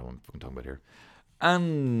fucking talk about here.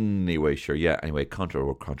 Anyway, sure, yeah. Anyway,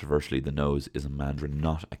 controversially, the nose is a mandarin,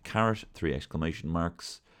 not a carrot. 3 exclamation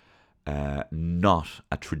marks. Not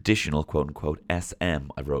a traditional quote unquote SM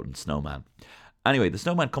I've wrote in snowman. Anyway, the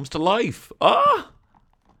snowman comes to life.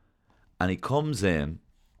 And he comes in,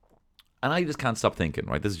 and I just can't stop thinking.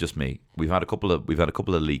 Right, this is just me. We've had a couple of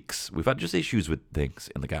leaks. We've had just issues with things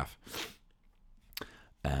in the gaff.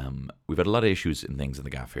 We've had a lot of issues in things in the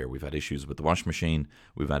gaff here. We've had issues with the washing machine.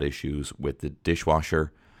 We've had issues with the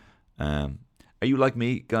dishwasher. Are you like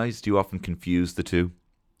me, guys? Do you often confuse the two?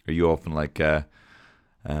 Are you often like,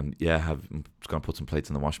 I'm just gonna put some plates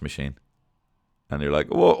in the washing machine, and you're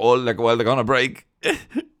like, well, they're gonna break. Do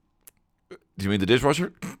you mean the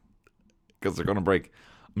dishwasher? Because they're gonna break.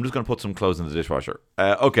 I'm just gonna put some clothes in the dishwasher.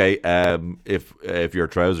 Okay. If your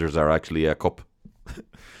trousers are actually a cup.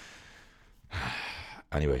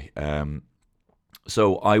 Anyway,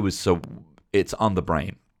 so it's on the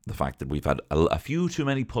brain. The fact that we've had a few too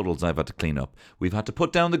many puddles I've had to clean up. We've had to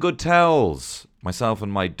put down the good towels. Myself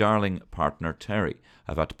and my darling partner, Terry,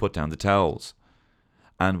 have had to put down the towels.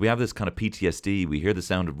 And we have this kind of PTSD. We hear the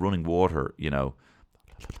sound of running water, you know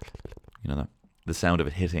that, the sound of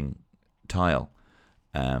it hitting tile.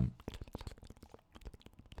 That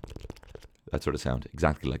sort of sound,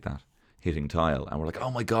 exactly like that, hitting tile. And we're like,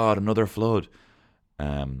 oh my God, another flood.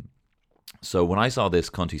 So when I saw this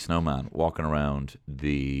cunty snowman walking around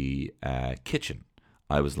the kitchen,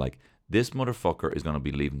 I was like, this motherfucker is going to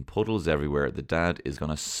be leaving puddles everywhere. The dad is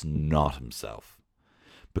going to snot himself.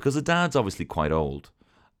 Because the dad's obviously quite old.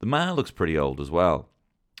 The man looks pretty old as well.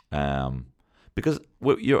 Because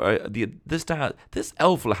this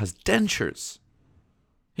elf fella has dentures.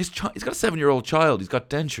 He's got a 7-year-old child. He's got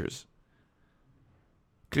dentures.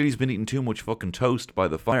 Clearly he's been eating too much fucking toast by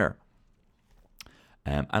the fire.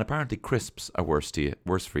 And apparently crisps are worse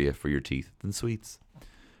for you for your teeth than sweets.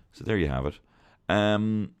 So there you have it.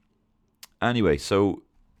 Anyway, so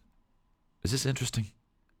is this interesting?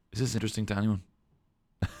 Is this interesting to anyone?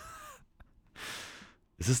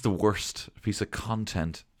 Is this the worst piece of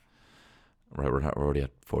content? Right, we're already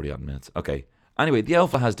at 40 odd minutes. Okay. Anyway, the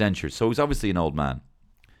alpha has dentures, so he's obviously an old man.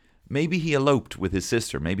 Maybe he eloped with his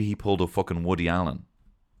sister. Maybe he pulled a fucking Woody Allen.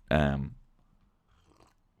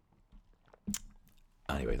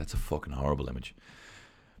 Anyway, that's a fucking horrible image.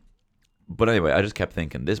 But anyway, I just kept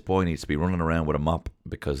thinking, this boy needs to be running around with a mop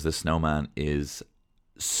because this snowman is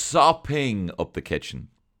sopping up the kitchen.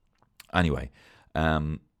 Anyway,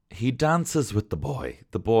 he dances with the boy.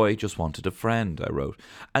 The boy just wanted a friend, I wrote.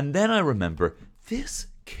 And then I remember, this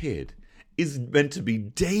kid is meant to be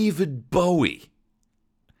David Bowie.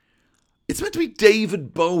 It's meant to be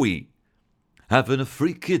David Bowie having a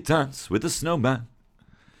freaky dance with a snowman.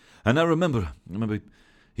 And I remember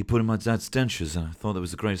he put in my dad's dentures, and I thought that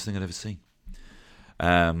was the greatest thing I'd ever seen.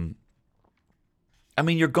 I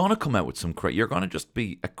mean, you're gonna come out with some you're gonna just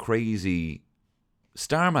be a crazy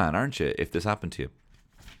starman, aren't you? If this happened to you.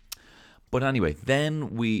 But anyway,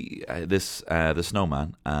 then the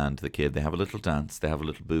snowman and the kid, they have a little dance, they have a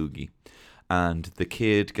little boogie, and the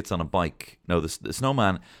kid gets on a bike. No, the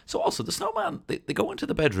snowman. So also the snowman, they go into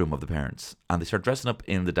the bedroom of the parents and they start dressing up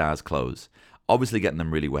in the dad's clothes. Obviously getting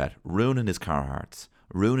them really wet, ruining his Carhartts,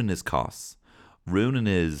 ruining his Costs, ruining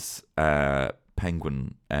his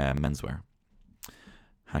Penguin menswear.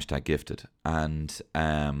 Hashtag gifted. And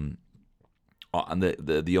the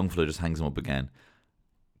young fella just hangs him up again.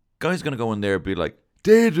 Guy's going to go in there and be like,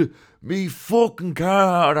 "Did me fucking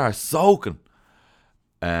Carhartt are soaking."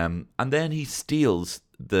 And then he steals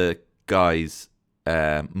the guy's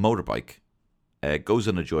motorbike, goes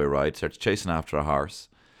on a joyride, starts chasing after a horse.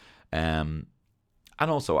 And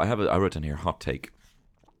also, I wrote in here, hot take.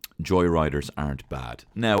 Joyriders aren't bad.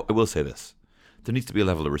 Now, I will say this. There needs to be a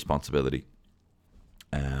level of responsibility.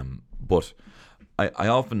 But I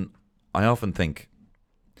often think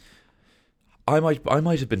I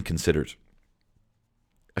might have been considered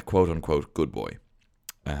a quote-unquote good boy.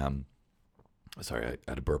 Sorry, I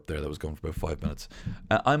had a burp there that was going for about 5 minutes.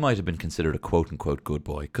 I might have been considered a quote-unquote good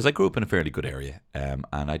boy because I grew up in a fairly good area. And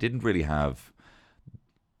I didn't really have...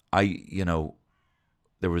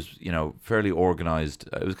 there was, fairly organised.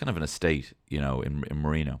 It was kind of an estate, in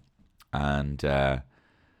Marino. And,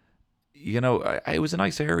 it was a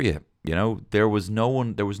nice area. There was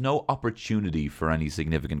no opportunity for any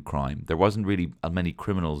significant crime. There wasn't really many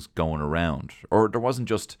criminals going around. Or there wasn't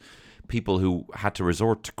just people who had to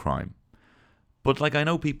resort to crime. But, I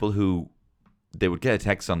know people who, they would get a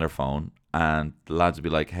text on their phone and the lads would be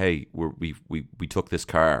like, "Hey, we took this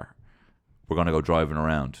car. We're going to go driving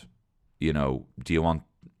around. Do you want...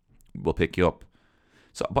 We'll pick you up."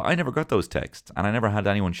 So, but I never got those texts, and I never had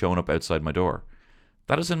anyone showing up outside my door.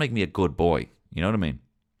 That doesn't make me a good boy. You know what I mean?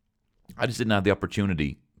 I just didn't have the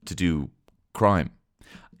opportunity to do crime.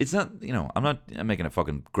 It's not, I'm making a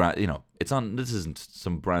fucking, it's on. This isn't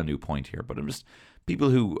some brand new point here, but I'm just people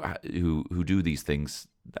who do these things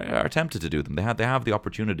are tempted to do them. They have the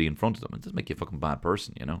opportunity in front of them. It doesn't make you a fucking bad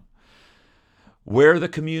person, Where are the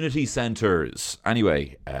community centres?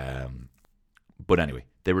 Anyway, but anyway,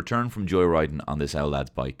 they return from joyriding on this old lad's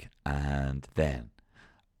bike, and then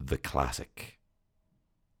the classic.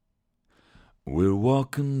 We're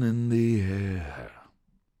walking in the air.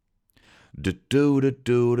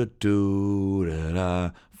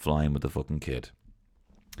 Do-do-do-do-do-do-da-da. Flying with the fucking kid.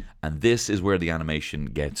 And this is where the animation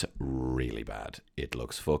gets really bad. It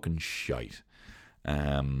looks fucking shite.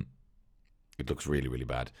 It looks really, really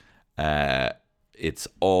bad. It's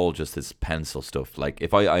all just this pencil stuff.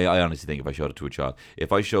 If I honestly think if I showed it to a child,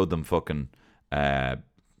 if I showed them fucking, I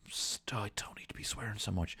don't need to be swearing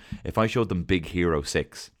so much. If I showed them Big Hero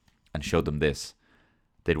 6 and showed them this,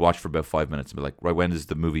 they'd watch for about 5 minutes and be like, "Right, when is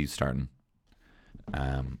the movie starting?"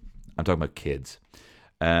 I'm talking about kids.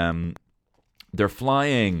 They're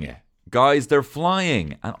flying, guys. They're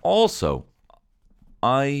flying, and also,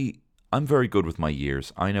 I'm very good with my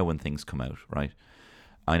years. I know when things come out, right?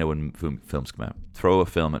 I know when films come out. Throw a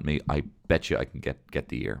film at me, I bet you I can get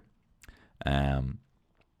the year.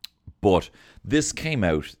 But this came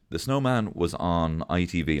out. The Snowman was on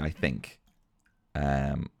ITV, I think.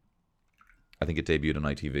 I think it debuted on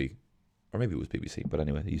ITV, or maybe it was BBC. But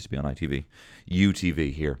anyway, it used to be on ITV,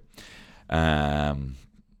 UTV here. And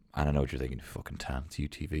I know what you're thinking. Fucking Tan, it's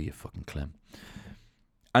UTV, you fucking Clem.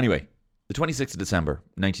 Anyway, the 26th of December,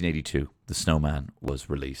 1982, The Snowman was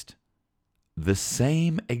released. The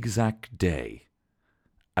same exact day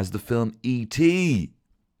as the film E.T.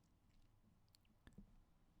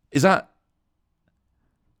 Is that...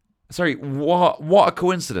 Sorry, what a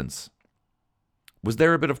coincidence. Was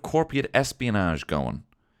there a bit of corporate espionage going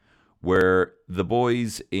where the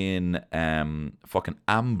boys in fucking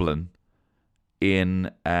Amblin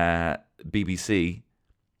in BBC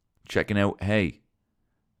checking out, hey,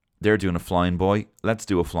 they're doing a Flying Boy, let's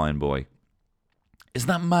do a Flying Boy. Isn't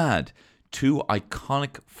that mad? 2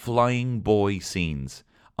 iconic Flying Boy scenes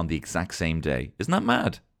on the exact same day. Isn't that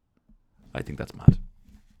mad? I think that's mad.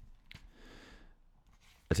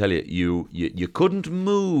 I tell you, you couldn't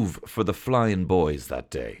move for the Flying Boys that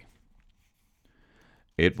day.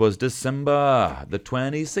 It was December, the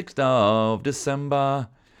 26th of December.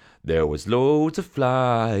 There was loads of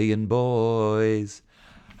flying boys.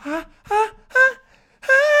 Ha, ha, ha,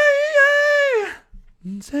 hey,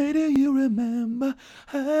 hey. Say, do you remember?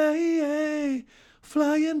 Hey, hey.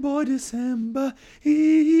 Flying Boy December.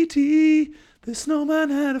 E.T. The Snowman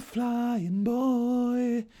had a flying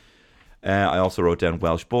boy. I also wrote down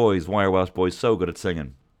Welsh boys. Why are Welsh boys so good at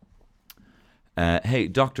singing? Hey,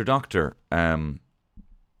 Doctor,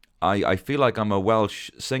 I feel like I'm a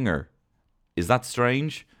Welsh singer. Is that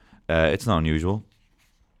strange? It's not unusual.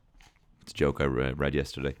 It's a joke I read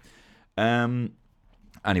yesterday.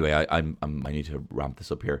 Anyway, I need to ramp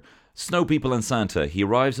this up here. Snow People and Santa. He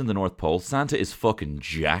arrives in the North Pole. Santa is fucking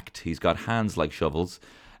jacked. He's got hands like shovels.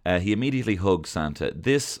 He immediately hugs Santa.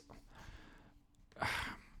 This...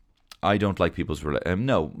 I don't like people's...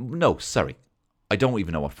 No, sorry. I don't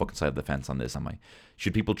even know what fucking side of the fence on this am I.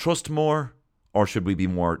 Should people trust more, or should we be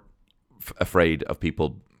more afraid of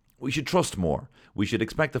people? We should trust more. We should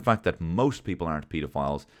expect the fact that most people aren't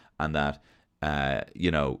pedophiles, and that,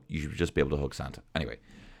 you should just be able to hug Santa. Anyway,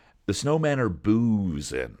 the snowmen are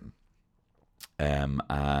boozing.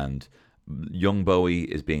 And young Bowie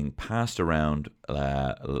is being passed around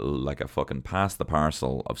like a fucking pass the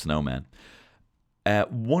parcel of snowmen.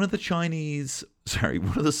 One of the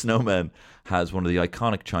snowmen has one of the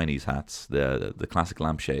iconic Chinese hats, the classic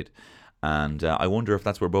lampshade. And I wonder if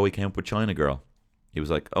that's where Bowie came up with China Girl. He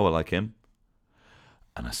was like, oh, I like him.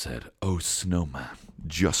 And I said, oh, snowman,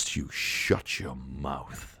 just you shut your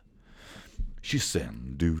mouth. She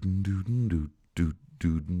said, do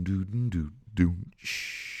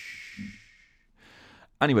shh.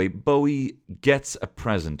 Anyway, Bowie gets a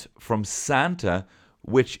present from Santa,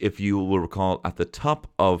 which, if you will recall, at the top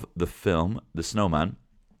of the film, The Snowman,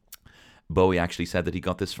 Bowie actually said that he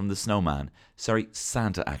got this from the snowman. Sorry,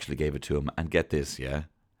 Santa actually gave it to him. And get this, yeah?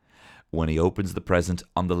 When he opens the present,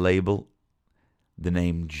 on the label, the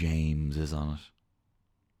name James is on it.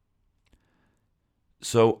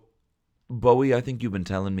 So, Bowie, I think you've been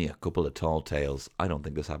telling me a couple of tall tales. I don't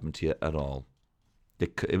think this happened to you at all.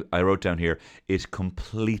 I wrote down here, it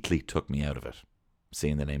completely took me out of it,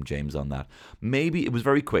 seeing the name James on that. Maybe it was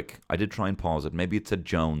very quick. I did try and pause it. Maybe it said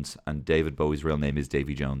Jones, and David Bowie's real name is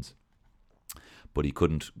Davy Jones. But he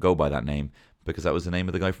couldn't go by that name because that was the name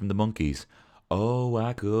of the guy from the Monkees. Oh,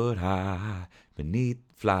 I could fly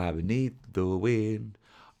beneath the wind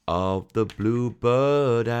of the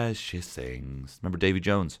bluebird as she sings. Remember Davy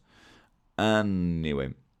Jones?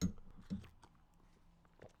 Anyway,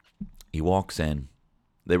 he walks in.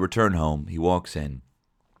 They return home. He walks in,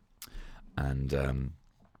 and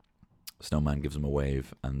Snowman gives him a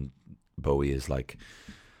wave, and Bowie is like,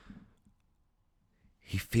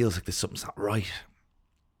 he feels like there's something's not right,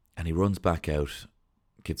 and he runs back out,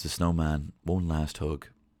 gives the snowman one last hug.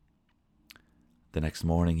 The next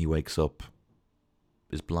morning he wakes up,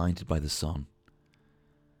 is blinded by the sun,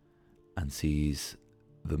 and sees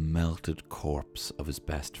the melted corpse of his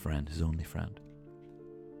best friend, his only friend.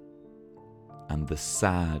 And the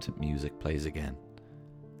sad music plays again.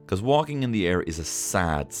 Because Walking in the Air is a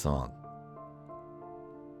sad song.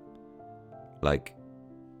 Like,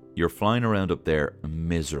 you're flying around up there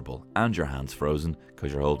miserable, and your hand's frozen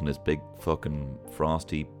because you're holding this big fucking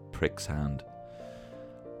frosty prick's hand.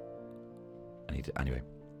 Anyway,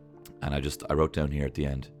 and I wrote down here at the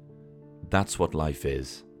end, that's what life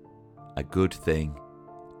is. A good thing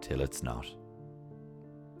till it's not.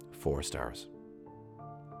 4 stars.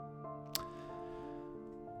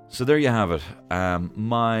 So there you have it.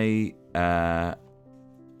 My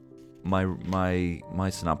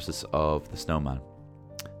synopsis of The Snowman.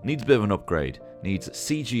 needs a bit of an upgrade. Needs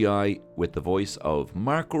CGI with the voice of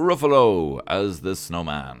Mark Ruffalo as the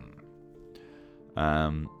snowman.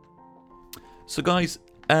 So guys,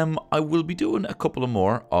 I will be doing a couple of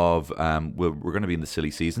more of, we're going to be in the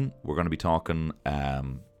silly season. We're going to be talking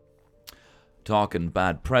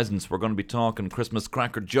bad presents. We're going to be talking Christmas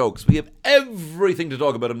cracker jokes. We have everything to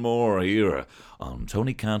talk about and more here on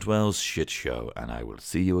Tony Cantwell's Shit Show. And I will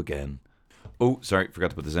see you again. Oh, sorry,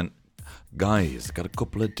 forgot to put this in. Guys, got a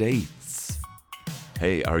couple of dates.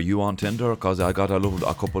 Hey, are you on Tinder? Because I got a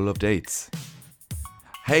couple of dates.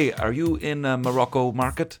 Hey, are you in Morocco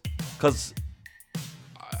Market? Because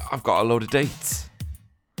I've got a load of dates.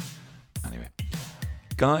 Anyway,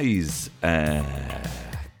 guys,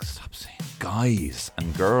 stop saying guys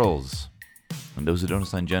and girls, and those who don't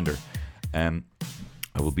assign gender. I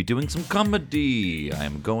will be doing some comedy. I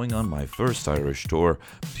am going on my first Irish tour,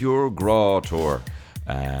 Pure Graw tour,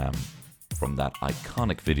 from that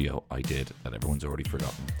iconic video I did that everyone's already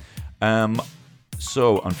forgotten.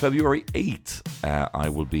 So on February 8th, I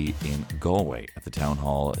will be in Galway at the Town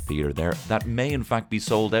Hall Theatre there. That may in fact be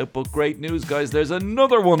sold out, but great news, guys, there's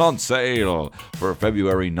another one on sale for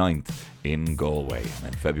February 9th in Galway. And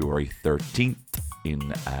then February 13th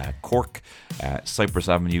in Cork, Cypress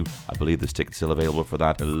Avenue. I believe there's tickets still available for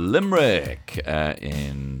that. Limerick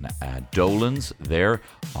in Dolan's there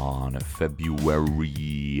on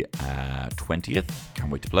February 20th.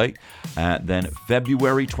 Can't wait to play. Then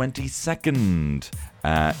February 22nd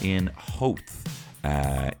in Howth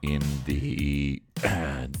in the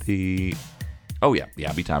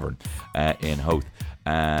Abbey Tavern in Howth.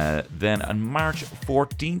 Then on March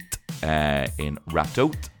 14th in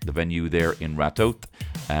Ratoath, the venue there in Ratoath.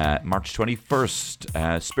 March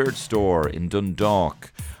 21st, Spirit Store in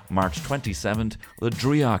Dundalk. March 27th, the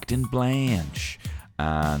Driocht in Blanche.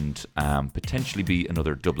 And potentially be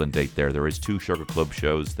another Dublin date there. There is 2 Sugar Club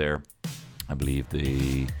shows there. I believe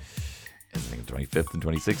the 25th and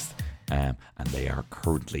 26th. And they are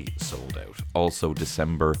currently sold out. Also,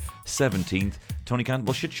 December 17th, Tony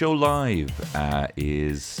Cantwell Shit Show Live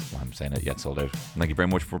I'm saying it, sold out. Thank you very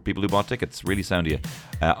much for people who bought tickets. Really sound of you.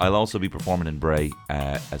 I'll also be performing in Bray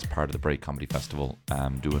as part of the Bray Comedy Festival,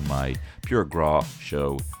 doing my Pure Graw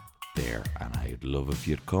show there. And I'd love if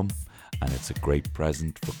you'd come. And it's a great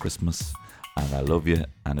present for Christmas. And I love you.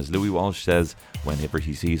 And as Louis Walsh says, whenever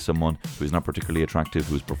he sees someone who's not particularly attractive,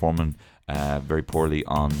 who's performing very poorly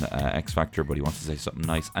on X Factor, but he wants to say something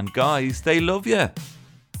nice. And guys, they love you.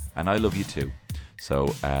 And I love you too.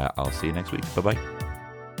 So I'll see you next week. Bye-bye.